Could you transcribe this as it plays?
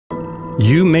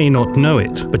You may not know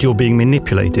it, but you're being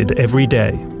manipulated every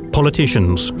day.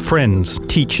 Politicians, friends,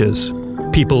 teachers,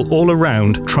 people all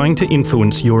around trying to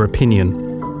influence your opinion.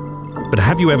 But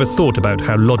have you ever thought about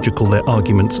how logical their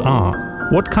arguments are?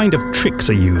 What kind of tricks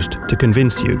are used to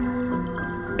convince you?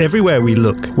 Everywhere we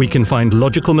look, we can find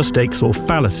logical mistakes or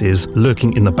fallacies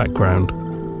lurking in the background.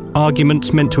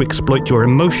 Arguments meant to exploit your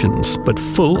emotions, but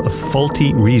full of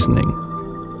faulty reasoning.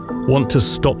 Want to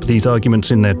stop these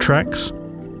arguments in their tracks?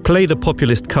 Play the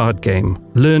populist card game.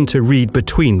 Learn to read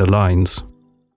between the lines.